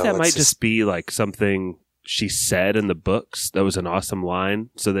die. I think that might just be something she said in the books. That was an awesome line,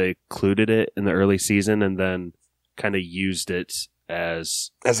 so they included it in the early season and then kind of used it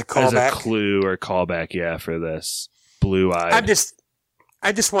as a callback, as a clue or callback. Yeah, for this blue eye.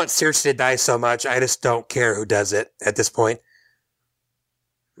 I just want Cersei to die so much. I just don't care who does it at this point.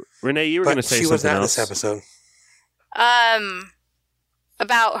 Renee, you were going to say she something was not else. in this episode.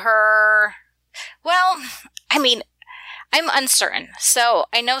 About her. Well, I mean, I'm uncertain. So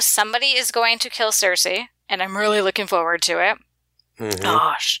I know somebody is going to kill Cersei, and I'm really looking forward to it. Mm-hmm.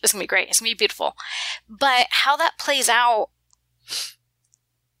 Gosh, it's going to be great. It's going to be beautiful. But how that plays out,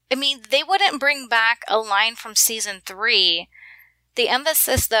 I mean, they wouldn't bring back a line from season 3. The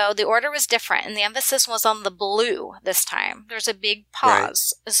emphasis, though, the order was different, and the emphasis was on the blue this time. There's a big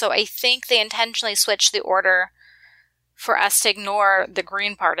pause. Right. So I think they intentionally switched the order for us to ignore the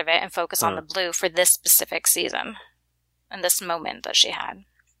green part of it and focus on the blue for this specific season and this moment that she had.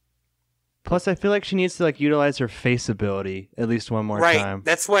 Plus, I feel like she needs to utilize her face ability at least one more time. Right.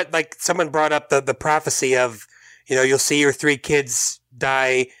 That's what someone brought up the prophecy of, you'll see your 3 kids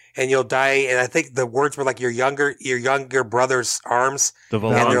die. And you'll die, and I think the words were your younger brother's arms. The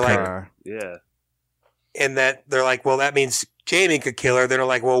Valonqar. Yeah. And that they're well, that means Jaime could kill her. They're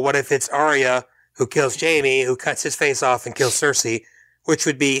well, what if it's Arya who kills Jaime, who cuts his face off and kills Cersei? which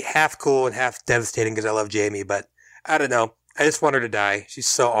would be half cool and half devastating because I love Jamie, but I don't know. I just want her to die. She's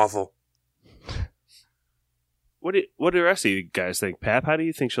so awful. What do the rest of you guys think? Pap, how do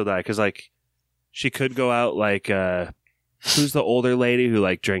you think she'll die? Because, like, she could go out like, who's the older lady who,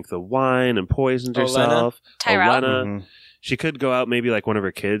 like, drank the wine and poisoned herself? Tyrell. Olenna. Mhm. She could go out maybe like one of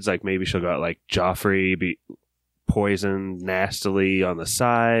her kids. Like, maybe she'll go out like Joffrey, be poisoned nastily on the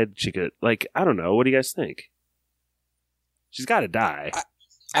side. She could, like, I don't know. What do you guys think? She's got to die.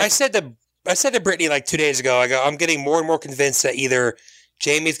 I said to Brittany like 2 days ago, I'm getting more and more convinced that either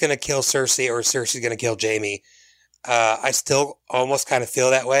Jamie's going to kill Cersei or Cersei's going to kill Jamie. I still almost kind of feel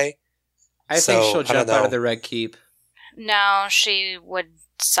that way. I think she'll jump out of the Red Keep. No, she would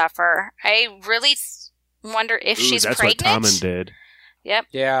suffer. I really wonder if she's that's pregnant. what Tommen did. Yep.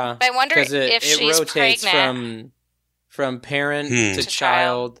 Yeah. But I wonder if she's rotates pregnant. from parent Hmm. to To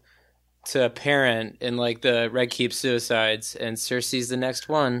child to parent in like the Red Keep suicides, and Cersei's the next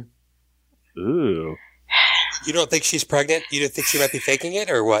one. Ooh. You don't think she's pregnant? You don't think she might be faking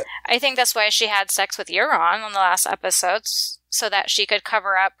it or what? I think that's why she had sex with Euron on the last episodes, so that she could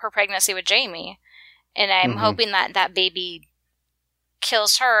cover up her pregnancy with Jamie. And I'm hoping that that baby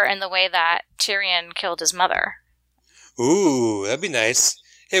kills her in the way that Tyrion killed his mother. Ooh, that'd be nice.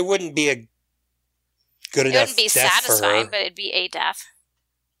 It wouldn't be a good It enough wouldn't be death satisfying, for but her. it'd be a death.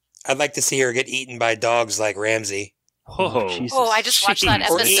 I'd like to see her get eaten by dogs like Ramsay. Oh, Jesus. Oh, I just watched that Jeez.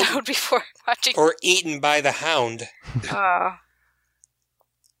 Or episode before watching. Or eaten by the Hound. Oh.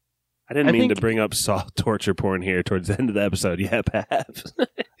 I didn't I mean think- to bring up soft torture porn here towards the end of the episode. Yeah, perhaps.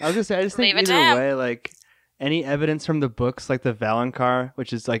 I was gonna say, I just think Leave it to either him. way, like any evidence from the books, like the Valonqar,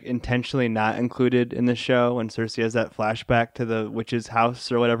 which is like intentionally not included in the show when Cersei has that flashback to the witch's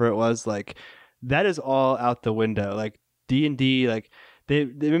house or whatever it was, like that is all out the window. Like D&D, like they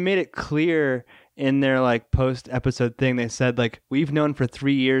made it clear in their like post episode thing. They said like we've known for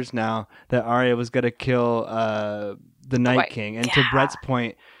 3 years now that Arya was gonna kill the Night White- King, and yeah. to Brett's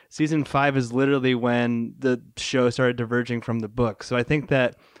point, season 5 is literally when the show started diverging from the book. So I think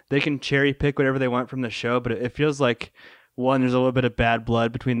that they can cherry pick whatever they want from the show, but it feels like one, there's a little bit of bad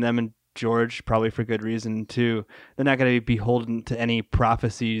blood between them and George, probably for good reason. Two, they're not going to be beholden to any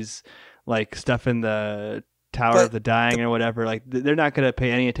prophecies like stuff in the Tower But of the Dying or whatever. Like they're not going to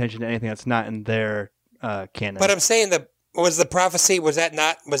pay any attention to anything that's not in their canon. But I'm saying was the prophecy, was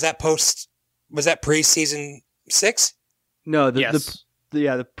that pre-season 6? no, Yes.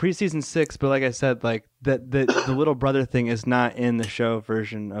 the preseason 6, but like I said, like the little brother thing is not in the show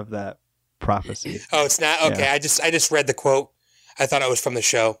version of that prophecy. Oh, it's not? Okay, Yeah. I just read the quote. I thought it was from the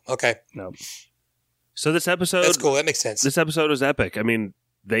show. Okay. No. So this episode, That's cool. That makes sense. this episode was epic. I mean,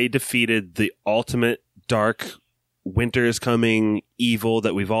 they defeated the ultimate dark winter is coming evil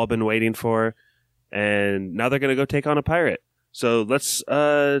that we've all been waiting for, and now they're going to go take on a pirate. So let's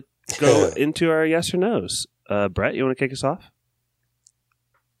go into our yes or no's. Brett, you want to kick us off?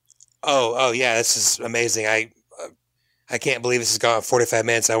 Oh yeah, this is amazing. I can't believe this has gone 45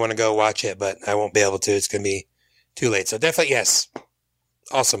 minutes. I want to go watch it, but I won't be able to. It's going to be too late. So definitely yes.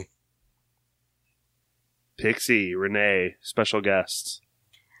 Awesome. Pixie, Renee, special guests.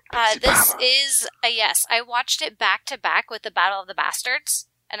 This is a yes. I watched it back to back with the Battle of the Bastards,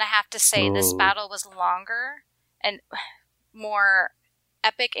 and I have to say this Oh. battle was longer and more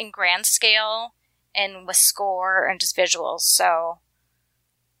epic and grand scale, and with score and just visuals. So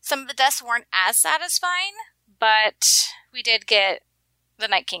some of the deaths weren't as satisfying, but we did get the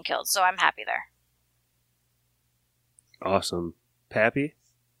Night King killed, so I'm happy there. Awesome. Pappy?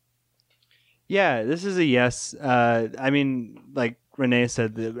 Yeah, this is a yes. I mean, like Renee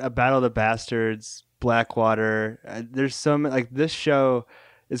said, a Battle of the Bastards, Blackwater. There's some like this show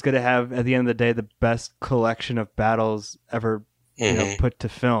is going to have at the end of the day the best collection of battles ever, you know, put to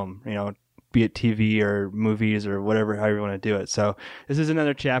film. You know, be it TV or movies or whatever, however you want to do it. So this is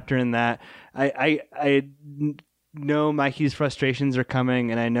another chapter in that. I know Mikey's frustrations are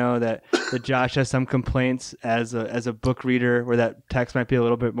coming, and I know that Josh has some complaints as a book reader where that text might be a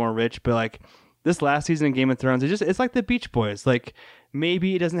little bit more rich, but like this last season of Game of Thrones, it's like the Beach Boys. Like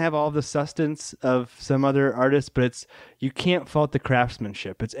maybe it doesn't have all the sustenance of some other artists, but you can't fault the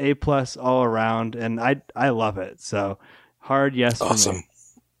craftsmanship. It's A+ all around, and I love it. So hard yes for Awesome. me.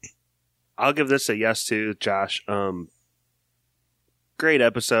 I'll give this a yes too, Josh. Great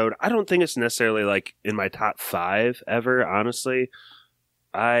episode. I don't think it's necessarily like in my top 5 ever, honestly.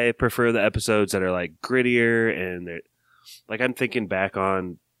 I prefer the episodes that are like grittier and they're like, I'm thinking back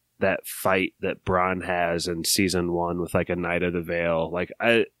on that fight that Bronn has in season 1 with like a Knight of the Vale. Like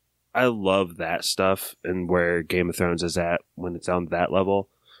I love that stuff and where Game of Thrones is at when it's on that level.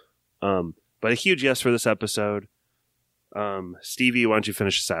 But a huge yes for this episode. Stevie, why don't you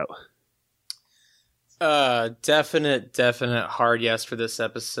finish this out? Definite hard yes for this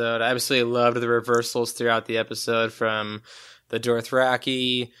episode. I absolutely loved the reversals throughout the episode, from the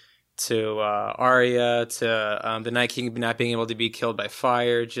Dothraki to Arya to the Night King not being able to be killed by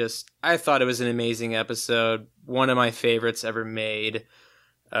fire. I thought it was an amazing episode. One of my favorites ever made.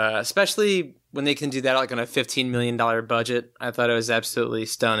 Especially when they can do that like on a $15 million budget. I thought it was absolutely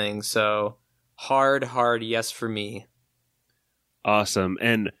stunning. So hard yes for me. Awesome.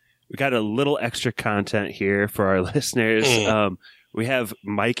 And we got a little extra content here for our listeners. We have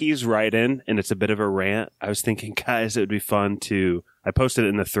Mikey's write-in, and it's a bit of a rant. I was thinking, guys, it would be fun to... I posted it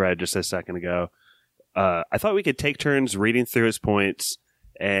in the thread just a second ago. I thought we could take turns reading through his points,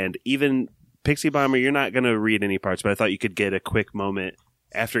 and even Pixie Bomber, you're not going to read any parts, but I thought you could get a quick moment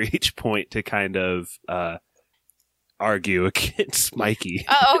after each point to kind of argue against Mikey.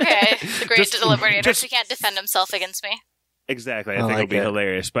 Oh, okay. The great deliberator. He can't defend himself against me. Exactly. I think it'll be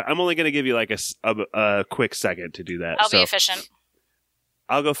hilarious. But I'm only going to give you like a quick second to do that. I'll be efficient.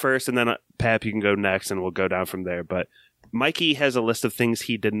 I'll go first, and then Pap, you can go next, and we'll go down from there. But Mikey has a list of things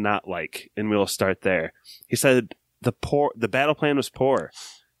he did not like, and we'll start there. He said the battle plan was poor.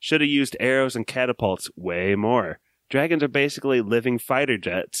 Should have used arrows and catapults way more. Dragons are basically living fighter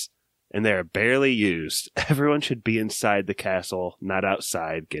jets, and they are barely used. Everyone should be inside the castle, not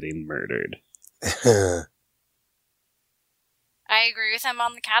outside getting murdered. I agree with him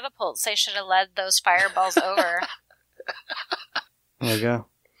on the catapults. They should have led those fireballs over. There you go.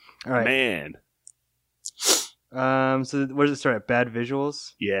 All right. Man. So where does it start? Bad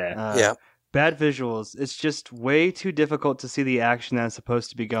visuals? Yeah. Yeah. Bad visuals. It's just way too difficult to see the action that's supposed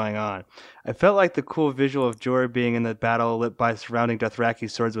to be going on. I felt like the cool visual of Jorah being in the battle lit by surrounding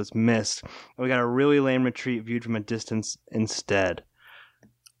Dothraki swords was missed, and we got a really lame retreat viewed from a distance instead.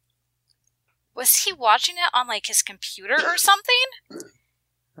 Was he watching it on like his computer or something?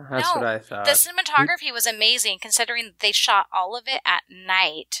 That's what I thought. The cinematography was amazing considering they shot all of it at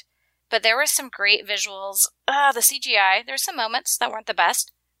night. But there were some great visuals. The CGI, there's some moments that weren't the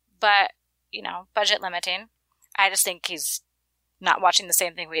best, but, budget limiting. I just think he's not watching the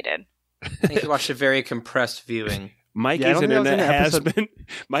same thing we did. I think he watched a very compressed viewing. Mikey's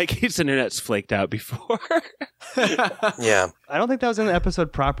internet's flaked out before. Yeah. I don't think that was in the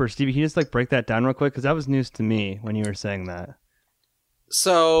episode proper. Stevie, can you just break that down real quick? Because that was news to me when you were saying that.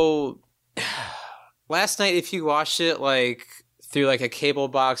 So, last night, if you watched it through a cable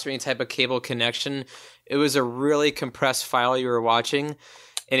box or any type of cable connection, it was a really compressed file you were watching.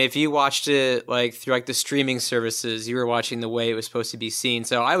 And if you watched it through the streaming services, you were watching the way it was supposed to be seen.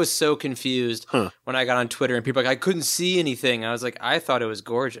 So I was so confused when I got on Twitter and people were I couldn't see anything. I was I thought it was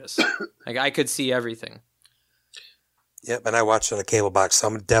gorgeous. I could see everything. Yep, and I watched it on a cable box, so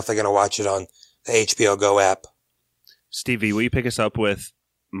I'm definitely going to watch it on the HBO Go app. Stevie, will you pick us up with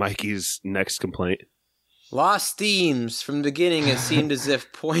Mikey's next complaint? Lost themes. From the beginning, it seemed as if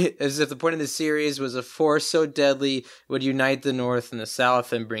the point of the series was a force so deadly it would unite the North and the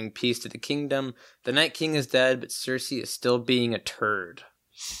South and bring peace to the kingdom. The Night King is dead, but Cersei is still being a turd.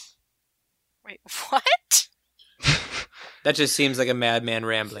 Wait, what? That just seems like a madman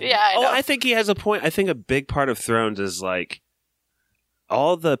rambling. Yeah, I know. I think he has a point. I think a big part of Thrones is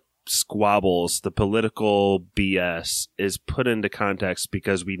all the squabbles, the political BS is put into context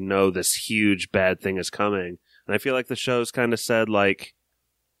because we know this huge bad thing is coming. And I feel like the show's kind of said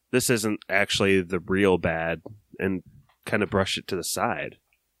this isn't actually the real bad and kind of brush it to the side.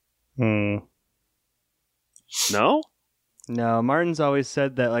 No? No, Martin's always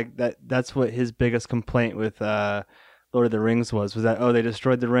said that that's what his biggest complaint with Lord of the Rings was that, they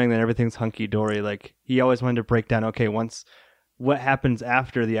destroyed the ring, then everything's hunky-dory. He always wanted to break down, once what happens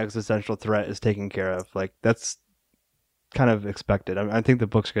after the existential threat is taken care of. That's kind of expected. I think the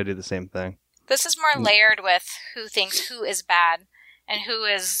book's going to do the same thing. This is more layered with who thinks who is bad and who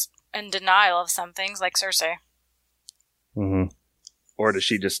is in denial of some things, like Cersei. Mm-hmm. Or does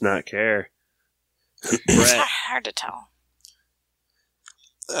she just not care? It's hard to tell.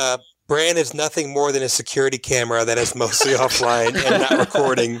 Bran is nothing more than a security camera that is mostly offline and not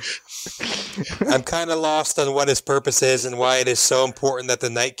recording. I'm kind of lost on what his purpose is and why it is so important that the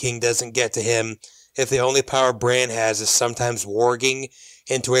Night King doesn't get to him if the only power Bran has is sometimes warging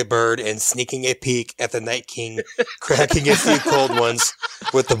into a bird and sneaking a peek at the Night King, cracking a few cold ones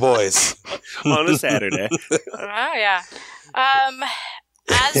with the boys. On a Saturday. Oh, yeah.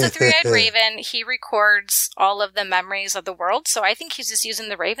 As the three-eyed raven, he records all of the memories of the world, so I think he's just using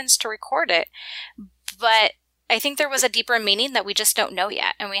the ravens to record it. But I think there was a deeper meaning that we just don't know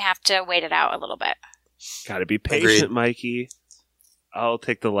yet, and we have to wait it out a little bit. Gotta be patient, Agreed. Mikey. I'll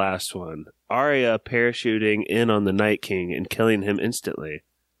take the last one. Arya parachuting in on the Night King and killing him instantly.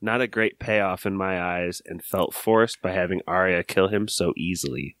 Not a great payoff in my eyes, and felt forced by having Arya kill him so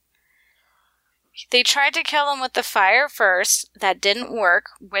easily. They tried to kill him with the fire first. That didn't work,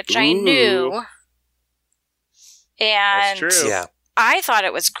 which I knew. And That's true. Yeah. I thought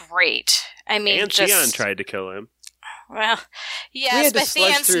it was great. I mean, And just... Theon tried to kill him. Well, We yes, had to but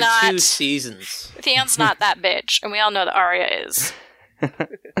sludge Theon's through not... 2 seasons. Theon's not that bitch, and we all know that Arya is.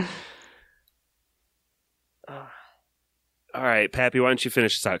 All right, Pappy, why don't you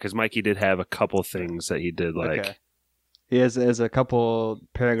finish this out? Because Mikey did have a couple things that he did like. Okay. He has a couple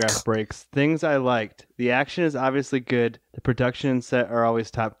paragraph breaks. Things I liked. The action is obviously good. The production and set are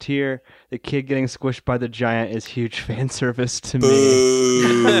always top tier. The kid getting squished by the giant is huge fan service to me.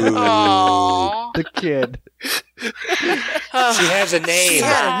 Boo. Aww. The kid. She has a name.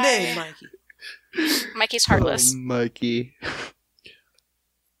 Yeah. name, Mikey. Mikey's heartless. Oh, Mikey.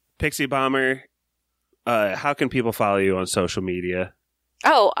 Pixie Bomber, how can people follow you on social media?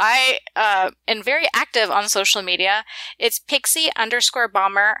 Oh, I am very active on social media. It's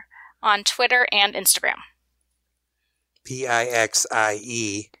Pixie_Bomber on Twitter and Instagram.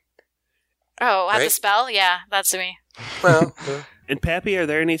 Pixie. Oh, at the Right? spell? Yeah, that's me. Well, And Pappy, is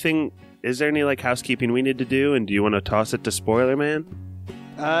there any like housekeeping we need to do? And do you want to toss it to Spoiler Man?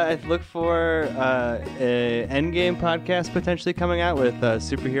 I look for a Endgame podcast potentially coming out with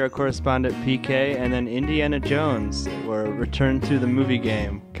superhero correspondent PK, and then Indiana Jones, or Return to the Movie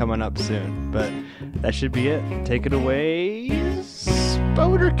Game, coming up soon. But that should be it. Take it away,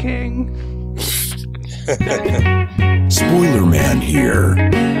 Spoiler King. Spoiler Man here.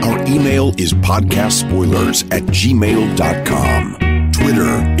 Our email is podcastspoilers@gmail.com.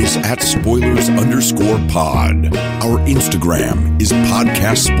 Twitter is @spoilers_pod. Our Instagram is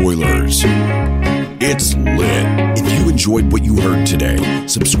podcast spoilers. It's lit. If you enjoyed what you heard today,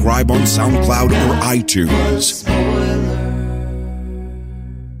 subscribe on SoundCloud or iTunes.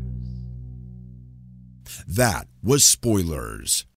 That was Spoilers.